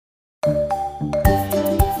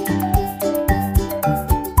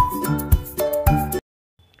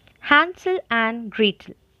Hansel and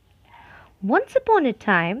Gretel. Once upon a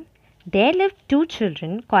time, there lived two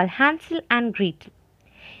children called Hansel and Gretel.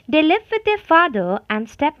 They lived with their father and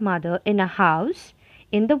stepmother in a house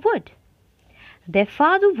in the wood. Their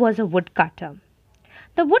father was a woodcutter.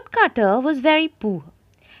 The woodcutter was very poor.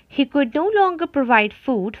 He could no longer provide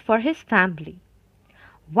food for his family.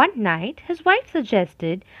 One night, his wife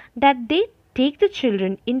suggested that they take the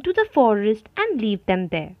children into the forest and leave them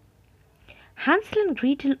there. Hansel and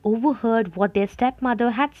Gretel overheard what their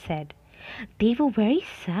stepmother had said. They were very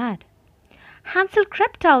sad. Hansel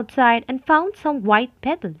crept outside and found some white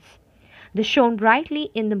pebbles. They shone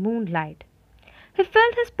brightly in the moonlight. He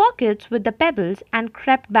filled his pockets with the pebbles and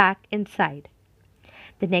crept back inside.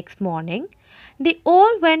 The next morning, they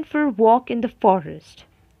all went for a walk in the forest.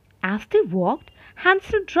 As they walked,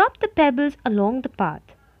 Hansel dropped the pebbles along the path.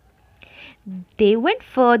 They went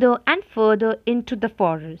further and further into the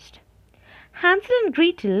forest. Hansel and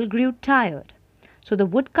Gretel grew tired, so the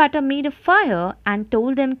woodcutter made a fire and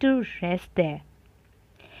told them to rest there.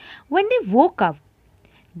 When they woke up,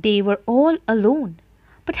 they were all alone,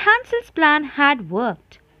 but Hansel's plan had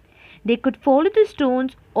worked. They could follow the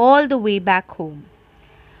stones all the way back home.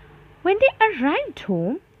 When they arrived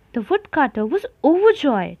home, the woodcutter was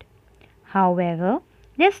overjoyed. However,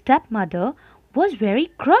 their stepmother was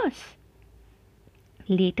very cross.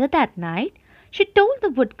 Later that night, she told the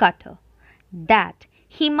woodcutter that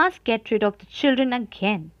he must get rid of the children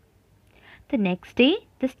again. The next day,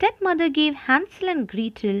 the stepmother gave Hansel and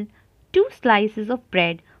Gretel 2 slices of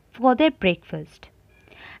bread for their breakfast.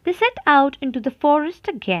 They set out into the forest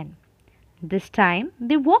again. This time,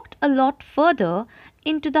 they walked a lot further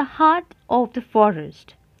into the heart of the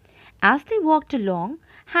forest. As they walked along,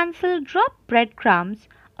 Hansel dropped breadcrumbs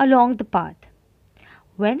along the path.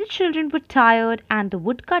 When the children were tired and the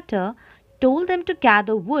woodcutter told them to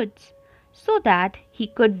gather woods so that he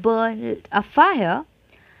could build a fire,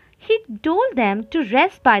 he told them to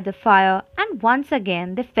rest by the fire, and once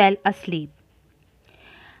again they fell asleep.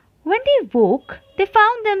 When they woke, they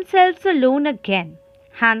found themselves alone again.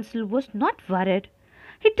 Hansel was not worried.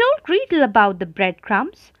 He told Gretel about the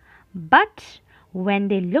breadcrumbs, but when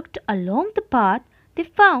they looked along the path, they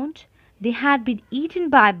found they had been eaten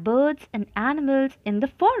by birds and animals in the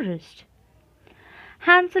forest.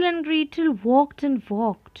 Hansel and Gretel walked and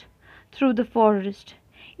walked through the forest.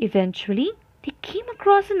 Eventually, they came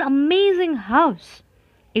across an amazing house.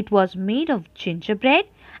 It was made of gingerbread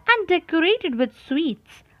and decorated with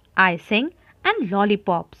sweets, icing, and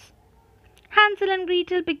lollipops. Hansel and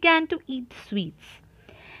Gretel began to eat the sweets.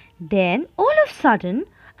 Then, all of a sudden,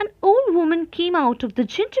 an old woman came out of the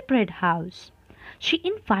gingerbread house. She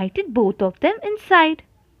invited both of them inside.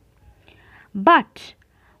 But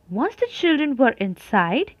once the children were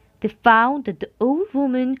inside, they found that the old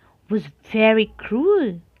woman was very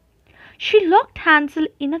cruel. She locked Hansel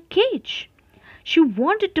in a cage. She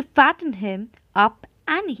wanted to fatten him up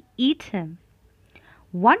and eat him.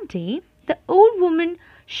 One day, the old woman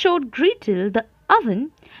showed Gretel the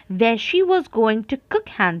oven where she was going to cook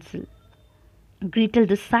Hansel. Gretel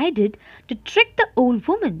decided to trick the old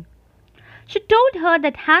woman. She told her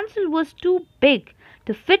that Hansel was too big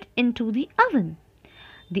to fit into the oven.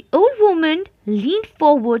 The old woman leaned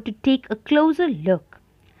forward to take a closer look.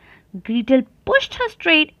 Gretel pushed her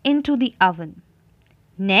straight into the oven.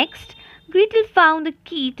 Next, Gretel found the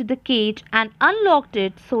key to the cage and unlocked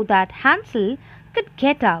it so that Hansel could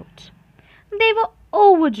get out. They were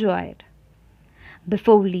overjoyed.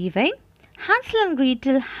 Before leaving, Hansel and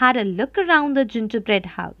Gretel had a look around the gingerbread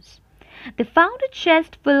house. They found a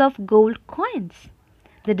chest full of gold coins.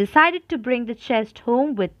 They decided to bring the chest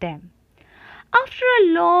home with them. After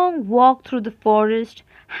a long walk through the forest,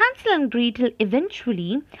 Hansel and Gretel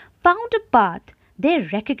eventually found a path they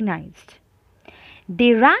recognized.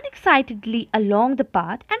 They ran excitedly along the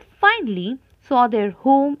path and finally saw their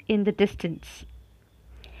home in the distance.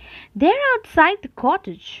 There outside the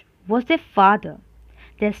cottage was their father.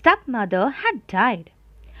 Their stepmother had died.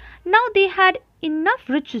 Now they had enough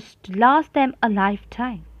riches to last them a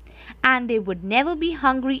lifetime, and they would never be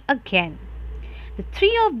hungry again. The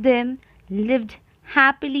 3 of them lived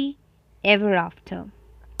happily ever after.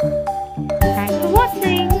 Thanks for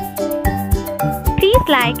watching. Please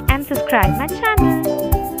like and subscribe my channel.